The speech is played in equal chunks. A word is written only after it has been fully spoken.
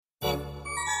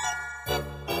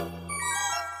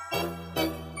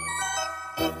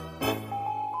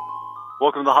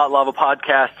Welcome to the Hot Lava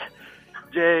Podcast.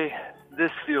 Jay,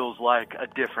 this feels like a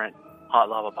different Hot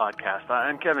Lava Podcast.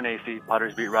 I'm Kevin Acee,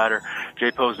 Padres beat writer. Jay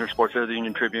Posner, Sports Editor of the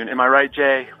Union Tribune. Am I right,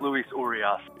 Jay? Luis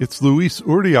Urias. It's Luis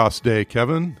Urias Day,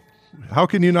 Kevin. How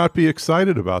can you not be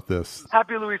excited about this?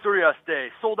 Happy Luis Urias Day.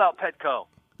 Sold out Petco.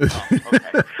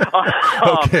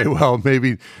 Okay, well,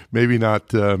 maybe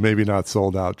not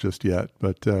sold out just yet,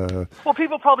 but well,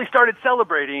 people probably started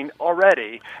celebrating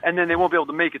already, and then they won't be able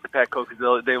to make it to Petco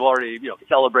because they've already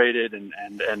celebrated and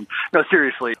no,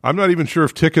 seriously. I'm not even sure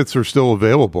if tickets are still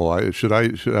available. I'm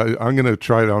going to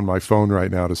try it on my phone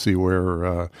right now to see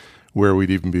where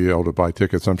we'd even be able to buy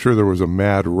tickets. I'm sure there was a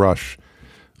mad rush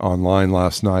online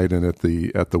last night and at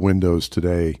the windows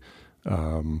today.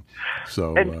 Look,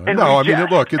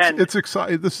 it's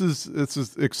exciting. This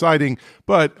is exciting,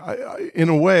 but in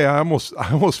a way, I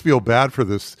almost feel bad for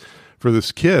this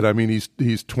kid. I mean,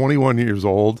 he's 21 years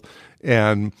old,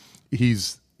 and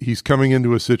he's coming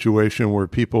into a situation where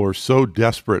people are so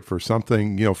desperate for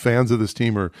something. Fans of this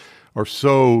team are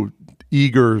so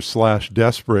eager /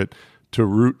 desperate to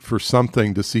root for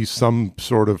something, to see some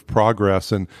sort of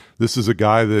progress. And this is a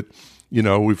guy that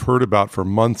we've heard about for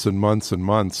months and months and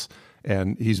months.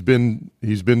 And he's been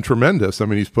tremendous. I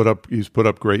mean, he's put up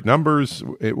great numbers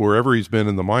wherever he's been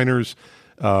in the minors.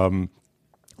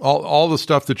 All the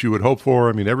stuff that you would hope for.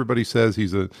 I mean, everybody says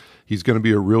he's going to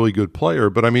be a really good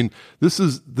player. But I mean, this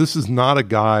is not a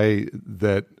guy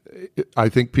that I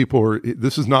think people are.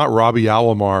 This is not Robbie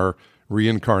Alomar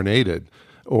reincarnated,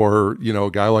 or a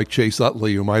guy like Chase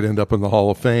Utley who might end up in the Hall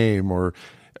of Fame, or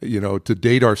to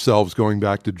date ourselves going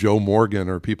back to Joe Morgan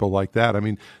or people like that. I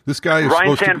mean, this guy is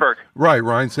Ryan Sandberg.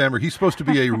 Ryan Sandberg. He's supposed to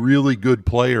be a really good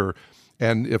player,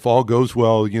 and if all goes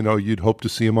well, you'd hope to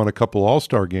see him on a couple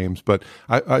All-Star games. But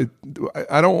I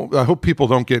hope people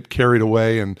don't get carried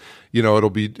away, and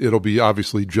it'll be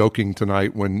obviously joking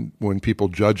tonight when people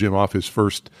judge him off his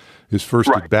first right.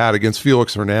 at bat against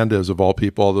Felix Hernandez of all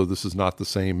people. Although this is not the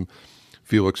same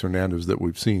Felix Hernandez that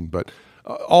we've seen, but.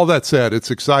 All that said,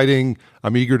 it's exciting.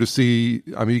 I'm eager to see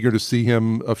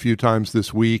him a few times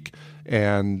this week,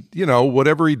 and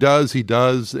whatever he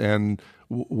does, and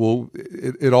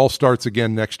it all starts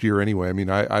again next year anyway. I mean,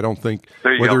 I don't think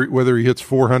whether he hits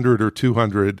 400 or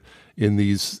 200 in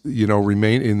these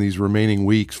remaining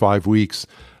weeks, 5 weeks,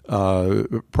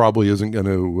 probably isn't going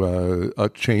to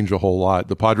change a whole lot.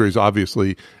 The Padres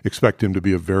obviously expect him to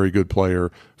be a very good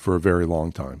player for a very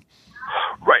long time.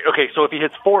 Right. Okay. So if he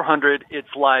hits 400,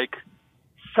 it's like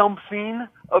something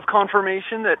of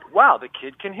confirmation that, wow, the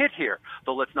kid can hit here.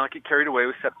 So let's not get carried away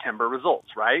with September results,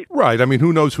 right? Right. I mean,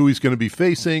 who knows who he's going to be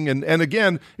facing? And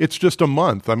again, it's just a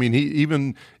month. I mean,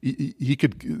 he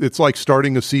could. It's like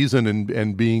starting a season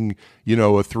and being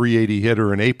a 380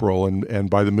 hitter in April, and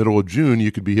by the middle of June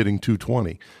you could be hitting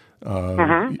 220.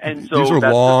 And so these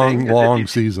are long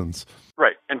seasons.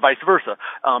 Right, and vice versa.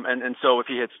 And so if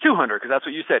he hits 200, because that's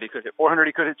what you said, he could hit 400,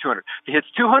 he could hit 200. If he hits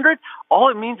 200, all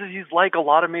it means is he's like a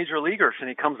lot of major leaguers, and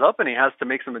he comes up and he has to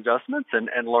make some adjustments and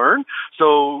learn.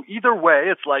 So either way,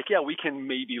 it's like, yeah, we can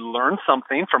maybe learn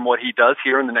something from what he does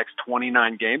here in the next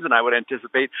 29 games, and I would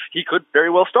anticipate he could very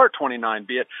well start 29,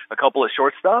 be it a couple at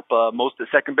shortstop, most at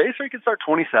second base, or he could start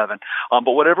 27.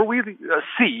 But whatever we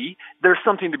see, there's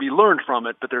something to be learned from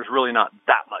it, but there's really not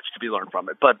that much to be learned from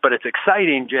it. But it's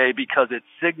exciting, Jay, because it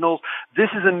signals this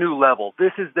is a new level.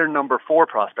 This is their number 4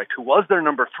 prospect, who was their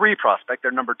number 3 prospect,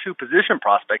 their number 2 position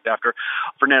prospect after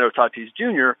Fernando Tatis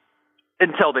Jr.,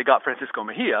 until they got Francisco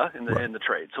Mejia in the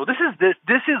trade. So this is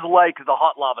like the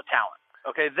hot lava talent.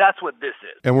 Okay, that's what this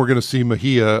is. And we're going to see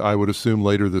Mejia, I would assume,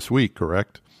 later this week,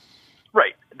 correct?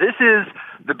 Right. This is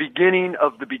the beginning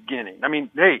of the beginning. I mean,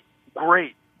 hey,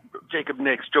 great. Jacob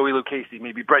Nix, Joey Lucchesi,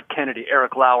 maybe Brett Kennedy,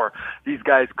 Eric Lauer. These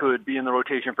guys could be in the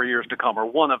rotation for years to come, or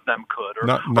one of them could, or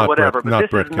whatever.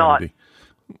 Brett, but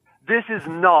this is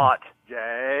not,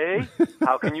 Jay.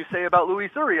 How can you say about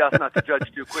Luis Urias not to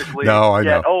judge too quickly? No, I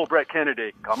know. Oh, Brett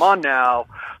Kennedy, come on now.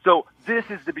 So this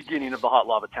is the beginning of the hot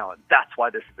lava talent. That's why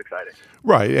this is exciting.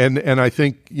 Right, and I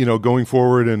think going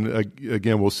forward, and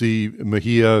again, we'll see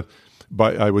Mejia.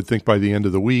 I would think by the end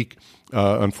of the week.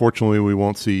 Unfortunately, we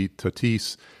won't see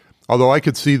Tatis. Although I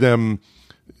could see them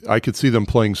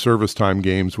playing service time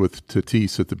games with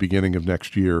Tatis at the beginning of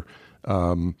next year.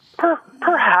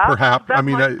 Perhaps. I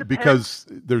mean, because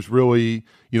there's really,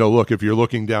 look, if you're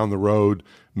looking down the road,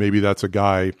 maybe that's a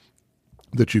guy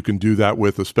that you can do that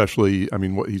with, especially, I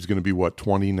mean, he's going to be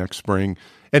 20 next spring,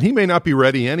 and he may not be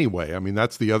ready anyway. I mean,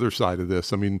 that's the other side of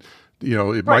this. I mean,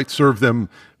 it might serve them.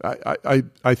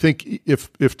 I think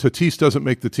if Tatis doesn't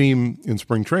make the team in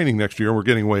spring training next year, and we're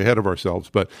getting way ahead of ourselves,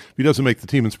 but if he doesn't make the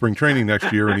team in spring training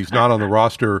next year and he's not on the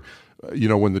roster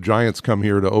when the Giants come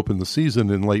here to open the season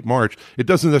in late March, it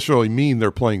doesn't necessarily mean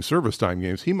they're playing service time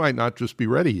games. He might not just be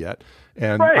ready yet.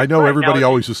 And I know everybody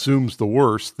always assumes the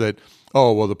worst, that,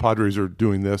 oh, well, the Padres are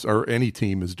doing this, or any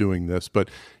team is doing this. But,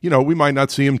 we might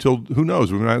not see him till, who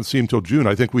knows, we might not see him till June.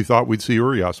 I think we thought we'd see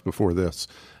Urias before this.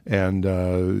 And,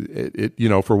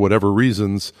 for whatever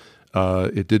reasons,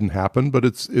 it didn't happen. But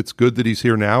it's good that he's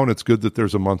here now, and it's good that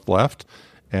there's a month left.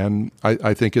 And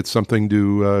I think it's something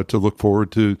to look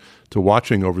forward to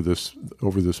watching over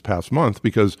this past month,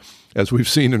 because as we've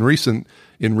seen in recent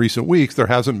weeks, there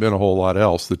hasn't been a whole lot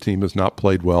else. The team has not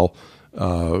played well,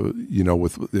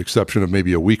 with the exception of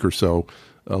maybe a week or so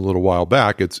a little while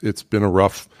back. It's been a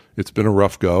rough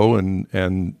go,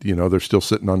 and they're still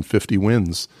sitting on 50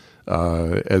 wins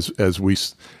as we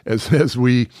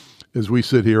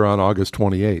sit here on August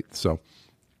 28th. So.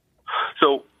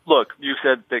 Look, you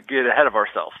said that get ahead of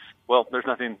ourselves. Well, there's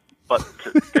nothing but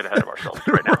to get ahead of ourselves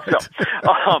right now.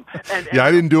 So,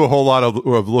 I didn't do a whole lot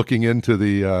of looking into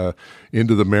the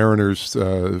Mariners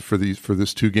for this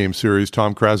 2-game series.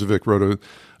 Tom Krasovic wrote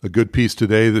a good piece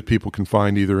today that people can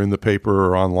find either in the paper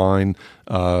or online,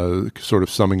 sort of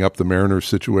summing up the Mariners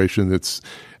situation. That's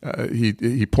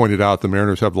he pointed out the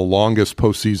Mariners have the longest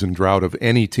postseason drought of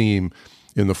any team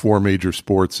in the 4 major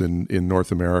sports in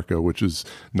North America, which is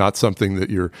not something that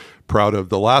you're proud of.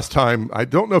 The last time, I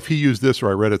don't know if he used this or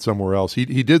I read it somewhere else,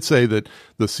 he did say that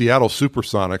the Seattle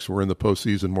Supersonics were in the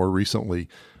postseason more recently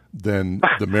than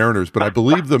the Mariners, but I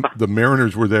believe the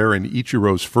Mariners were there in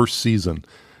Ichiro's first season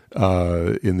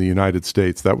in the United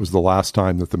States. That was the last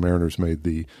time that the Mariners made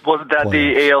the Wasn't that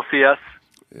playoffs. The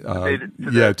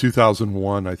ALCS?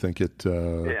 2001, I think it.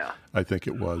 I think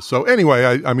it was. So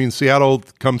anyway, I mean, Seattle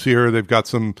comes here. They've got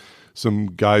some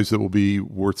guys that will be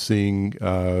worth seeing.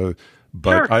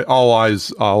 But sure. All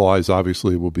eyes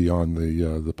obviously will be on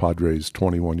the Padres'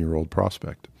 21-year-old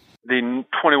prospect. The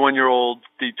 21-year-old,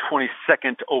 the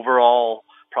 22nd overall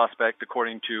prospect,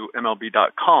 according to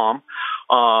MLB.com.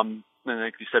 And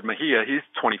like you said, Mejia, he's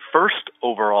 21st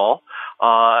overall.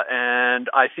 And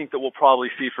I think that we'll probably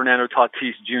see Fernando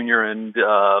Tatis Jr. and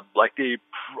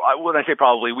when I say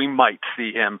probably, we might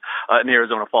see him in the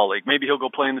Arizona Fall League. Maybe he'll go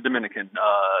play in the Dominican.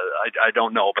 I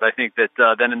don't know, but I think that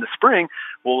then in the spring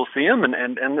we'll see him.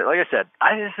 And like I said,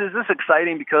 this is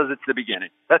exciting because it's the beginning.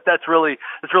 That's really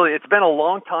it's been a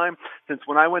long time since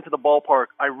when I went to the ballpark.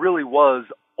 I really was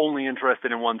only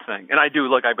interested in one thing. And I've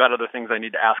got other things I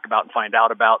need to ask about and find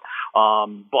out about.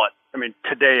 But I mean,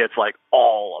 today it's like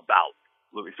all about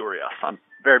Luis Urias. I'm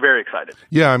very, very excited.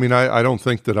 Yeah. I mean, I don't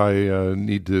think that I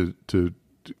need to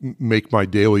make my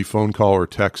daily phone call or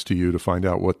text to you to find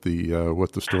out what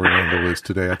the story angle is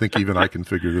today. I think even I can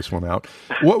figure this one out.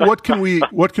 What can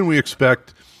we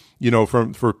expect,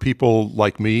 for people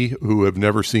like me who have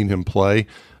never seen him play?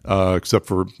 Except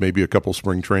for maybe a couple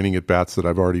spring training at bats that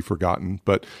I've already forgotten.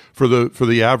 But for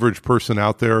the average person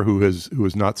out there who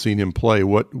has not seen him play,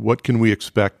 what can we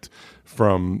expect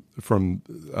from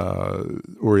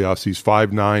Urias? He's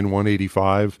 5'9",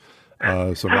 185.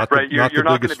 So not right. the You're biggest not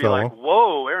going to be fellow. like,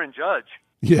 whoa, Aaron Judge.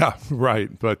 Yeah,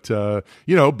 right. But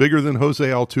bigger than Jose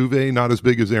Altuve, not as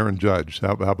big as Aaron Judge.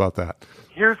 How about that?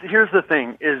 Here's the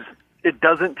thing: is it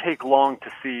doesn't take long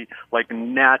to see like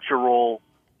natural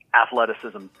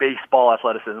athleticism, baseball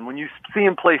athleticism. When you see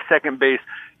him play second base,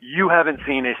 you haven't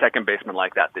seen a second baseman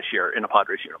like that this year in a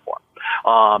Padres uniform.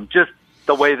 Just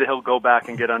the way that he'll go back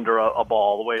and get under a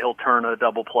ball, the way he'll turn a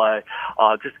double play,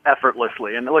 just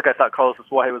effortlessly. And look, I thought Carlos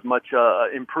Asuaje was much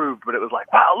improved, but it was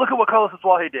like, wow, look at what Carlos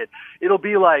Asuaje did. It'll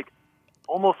be like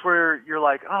almost where you're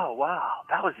like, oh, wow,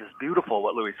 that was just beautiful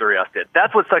what Luis Urias did.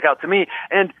 That's what stuck out to me.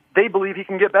 And they believe he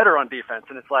can get better on defense.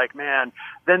 And it's like, man,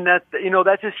 then that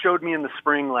just showed me in the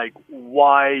spring, like,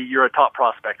 why you're a top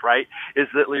prospect, right? Is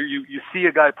that you see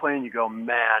a guy playing, you go,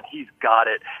 man, he's got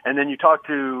it. And then you talk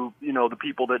to, the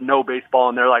people that know baseball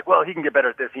and they're like, well, he can get better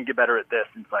at this, he can get better at this.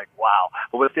 And it's like, wow.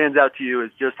 But what stands out to you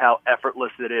is just how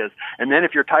effortless it is. And then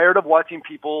if you're tired of watching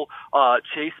people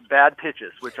chase bad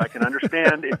pitches, which I can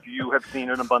understand if you have seen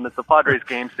an abundance of Padres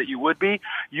games that you would be,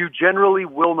 you generally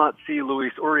will not see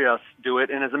Luis Urias do it.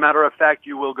 And as a matter of fact,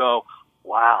 you will go,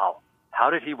 wow, how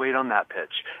did he wait on that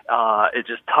pitch? It's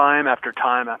just time after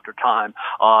time after time.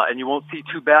 And you won't see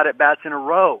 2 bad at-bats in a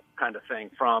row kind of thing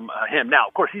from him. Now,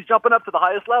 of course, he's jumping up to the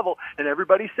highest level, and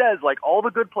everybody says, like, all the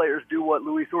good players do what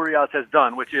Luis Urias has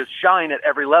done, which is shine at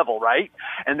every level, right?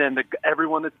 And then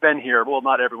everyone that's been here, well,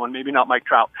 not everyone, maybe not Mike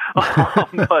Trout,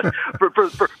 but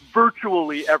for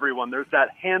virtually everyone, there's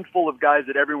that handful of guys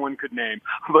that everyone could name,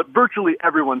 but virtually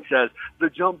everyone says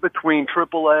the jump between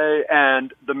AAA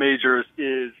and the majors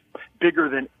is bigger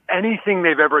than anything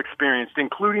they've ever experienced,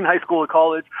 including high school to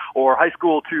college or high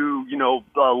school to,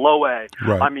 low A.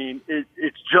 Right. I mean,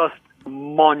 it's just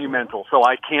monumental. So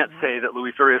I can't say that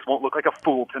Luis Urias won't look like a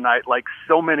fool tonight, like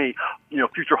so many,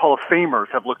 future Hall of Famers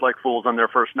have looked like fools on their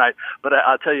first night. But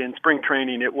I'll tell you, in spring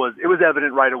training, it was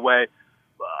evident right away,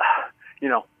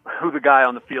 who the guy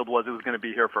on the field was who was going to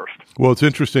be here first. Well, it's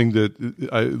interesting that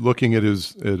looking at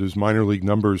his minor league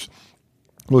numbers,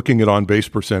 looking at on-base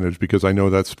percentage, because I know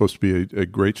that's supposed to be a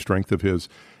great strength of his,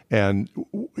 and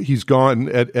he's gone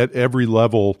at every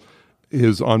level.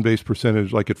 His on-base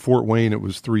percentage, like at Fort Wayne, it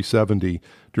was .370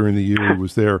 during the year he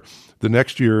was there. The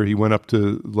next year, he went up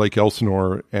to Lake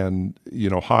Elsinore and,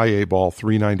 high A ball,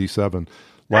 .397.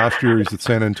 Last year, he's at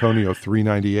San Antonio,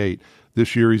 .398.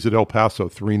 This year, he's at El Paso,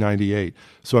 .398.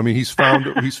 So, I mean, he's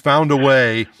found a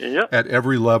way at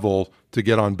every level to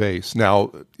get on base.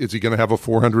 Now, is he going to have a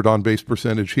 .400 on-base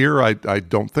percentage here? I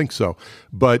don't think so.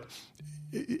 But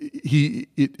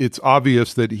it's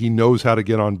obvious that he knows how to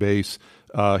get on base.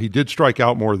 He did strike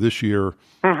out more this year.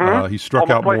 He struck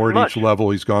out more at each level.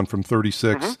 He's gone from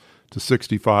 36 to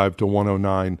 65 to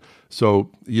 109. So,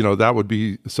 that would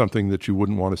be something that you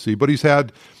wouldn't want to see. But he's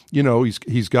had,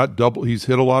 he's got he's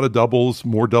hit a lot of doubles,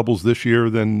 more doubles this year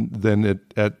than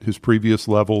at his previous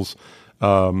levels.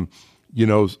 And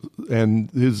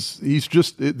he's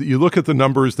just, you look at the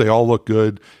numbers, they all look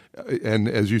good. And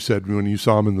as you said, when you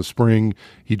saw him in the spring,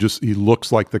 he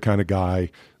looks like the kind of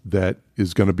guy that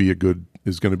is going to be a good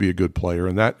player,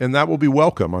 and that will be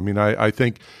welcome. I mean, I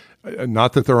think,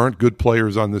 not that there aren't good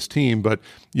players on this team, but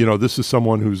this is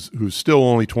someone who's still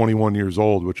only 21 years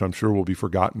old, which I'm sure will be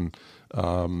forgotten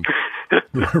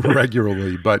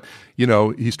regularly. But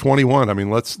he's 21. I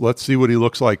mean, let's see what he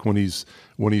looks like when he's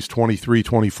 23,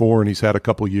 24, and he's had a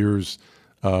couple years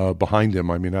behind him.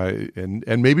 I mean,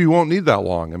 and maybe he won't need that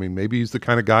long. I mean, maybe he's the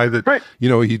kind of guy that, right,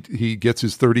 he gets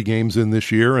his 30 games in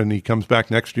this year and he comes back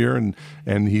next year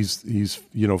and he's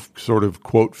sort of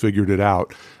quote figured it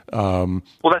out. Well,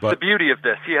 that's the beauty of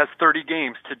this. He has 30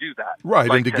 games to do that. Right.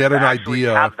 Like, and to get an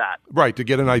idea, have that. Right. To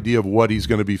get an idea of what he's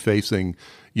going to be facing,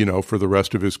 for the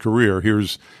rest of his career.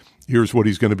 Here's what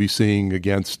he's going to be seeing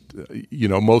against,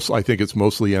 I think it's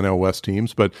mostly NL West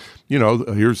teams, but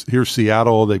here's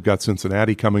Seattle. They've got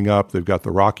Cincinnati coming up. They've got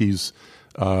the Rockies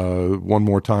one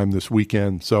more time this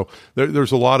weekend. So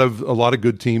there's a lot of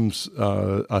good teams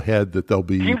ahead that they'll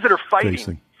be teams that are fighting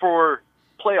facing for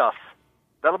playoffs.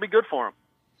 That'll be good for them.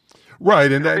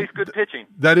 Right, and face good pitching.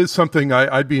 That is something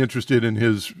I'd be interested in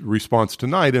his response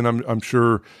tonight, and I'm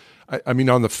sure. I mean,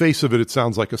 on the face of it, it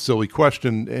sounds like a silly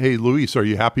question. Hey, Luis, are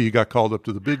you happy you got called up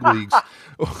to the big leagues,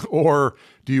 or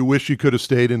do you wish you could have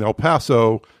stayed in El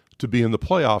Paso to be in the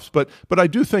playoffs? But I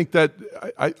do think that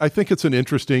I think it's an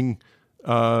interesting.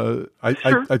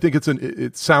 I think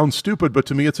it sounds stupid, but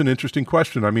to me, it's an interesting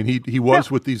question. I mean, he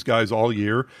was with these guys all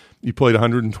year. He played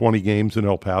 120 games in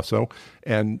El Paso,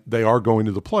 and they are going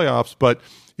to the playoffs. But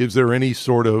is there any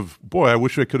sort of, boy, I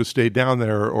wish I could have stayed down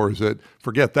there, or is it,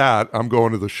 forget that, I'm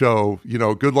going to the show.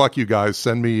 Good luck, you guys.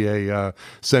 Send me a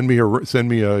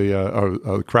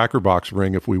Cracker Box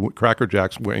ring Cracker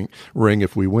Jacks ring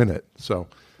if we win it. So.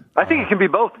 I think it can be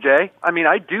both, Jay. I mean,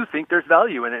 I do think there's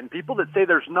value in it. And people that say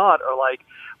there's not are like,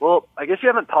 well, I guess you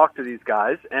haven't talked to these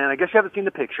guys, and I guess you haven't seen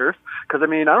the pictures. Because, I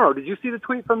mean, I don't know, did you see the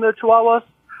tweet from the Chihuahuas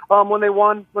when they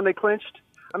won, when they clinched?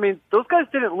 I mean, those guys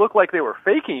didn't look like they were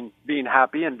faking being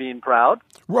happy and being proud.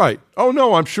 Right. Oh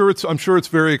no, I'm sure it's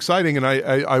very exciting, and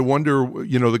I wonder,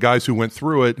 the guys who went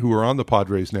through it, who are on the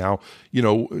Padres now,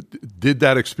 did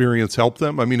that experience help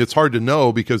them? I mean, it's hard to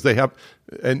know because they have,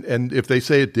 and if they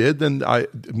say it did, then I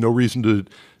have no reason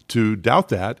to doubt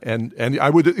that, and I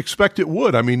would expect it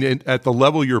would. I mean, at the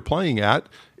level you're playing at,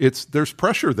 there's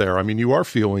pressure there. I mean, you are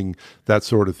feeling that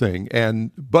sort of thing,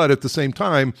 but at the same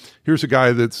time, here's a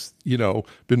guy that's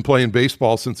been playing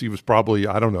baseball since he was probably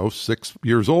 6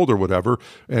 years old or whatever,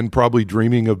 and probably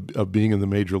dreaming of being in the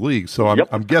major leagues. So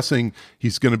I'm guessing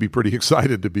he's going to be pretty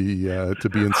excited to be in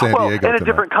San Diego. And tonight. A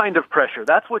different kind of pressure.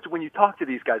 That's what, when you talk to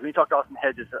these guys, when you talk to Austin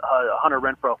Hedges, Hunter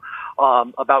Renfroe,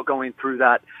 about going through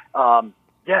that.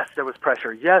 Yes, there was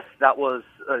pressure. Yes, that was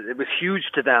it was huge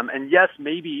to them. And yes,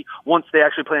 maybe once they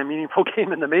actually play a meaningful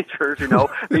game in the majors,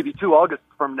 maybe 2 August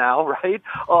from now, right?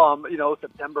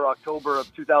 September, October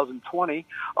of 2020,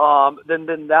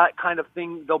 then that kind of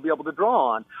thing they'll be able to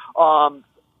draw on.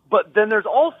 But then there's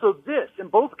also this,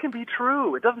 and both can be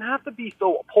true. It doesn't have to be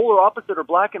so polar opposite or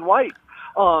black and white,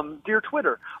 dear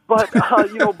Twitter. But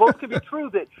both can be true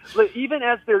that even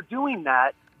as they're doing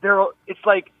that, it's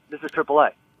like this is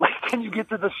AAA. Like, can you get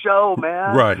to the show,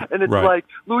 man? Right. And it's right. like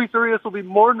Luis Urias will be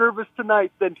more nervous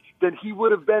tonight than he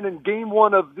would have been in Game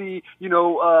 1 of the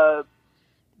AAA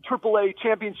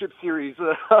championship series.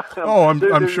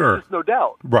 I'm sure. There's no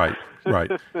doubt. Right.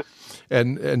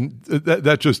 and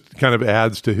that just kind of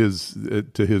adds to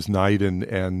his night,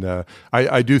 and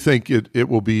I do think it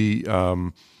will be.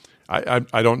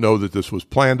 I don't know that this was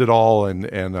planned at all,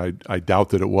 and I doubt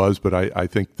that it was, but I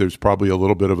think there's probably a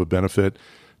little bit of a benefit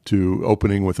to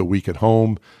opening with a week at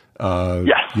home.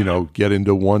 Yes. Get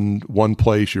into one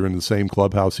place. You're in the same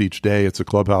clubhouse each day. It's a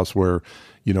clubhouse where,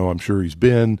 I'm sure he's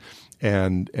been,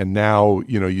 and now,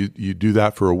 you do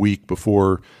that for a week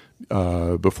before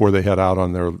they head out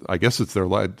on their, I guess it's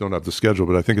their, I don't have the schedule,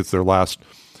 but I think it's their last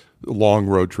long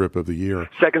road trip of the year.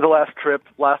 Second to last trip,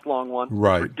 last long one.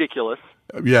 Right. Ridiculous.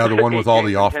 Yeah, the one with all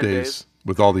the off days,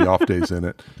 in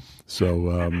it.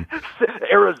 So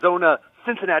Arizona,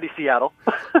 Cincinnati, Seattle.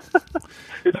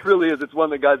 It really is. It's one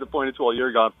that guys have pointed to all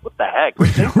year gone, what the heck?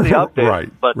 Thanks for the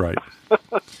update. Right.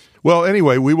 Well,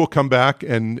 anyway, we will come back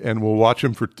and we'll watch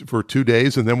him for 2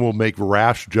 days, and then we'll make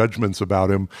rash judgments about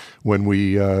him when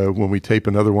we tape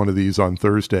another one of these on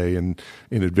Thursday in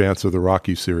advance of the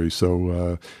Rockies series.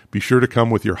 So be sure to come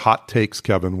with your hot takes,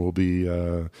 Kevin. We'll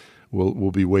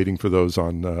be waiting for those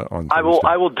on Thursday.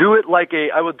 I will do it like a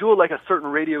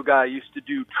certain radio guy used to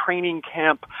do training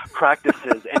camp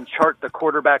practices and chart the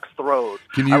quarterback's throws.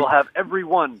 I will have every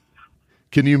one.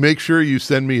 Can you make sure you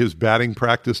send me his batting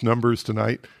practice numbers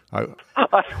tonight? I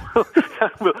will.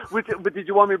 But did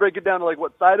you want me to break it down to like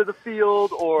what side of the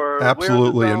field or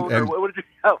absolutely, where in the zone, and what did you?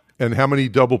 Oh. And how many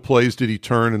double plays did he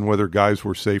turn, and whether guys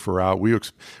were safe or out? We're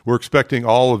expecting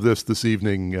all of this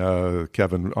evening,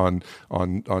 Kevin, on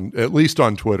at least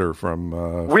on Twitter from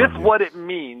what it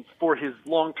means for his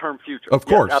long-term future. Of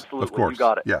course, yes, absolutely, of course, you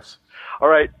got it. Yes. All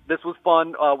right, this was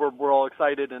fun. We're all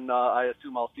excited, and I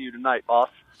assume I'll see you tonight, boss.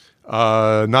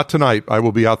 Not tonight. I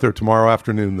will be out there tomorrow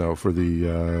afternoon, though, for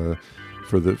the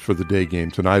day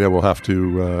game. Tonight, I will have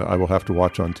to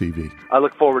watch on TV. I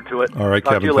look forward to it. All right,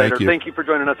 Talk Kevin. To you later. Thank you. Thank you for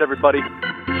joining us, everybody.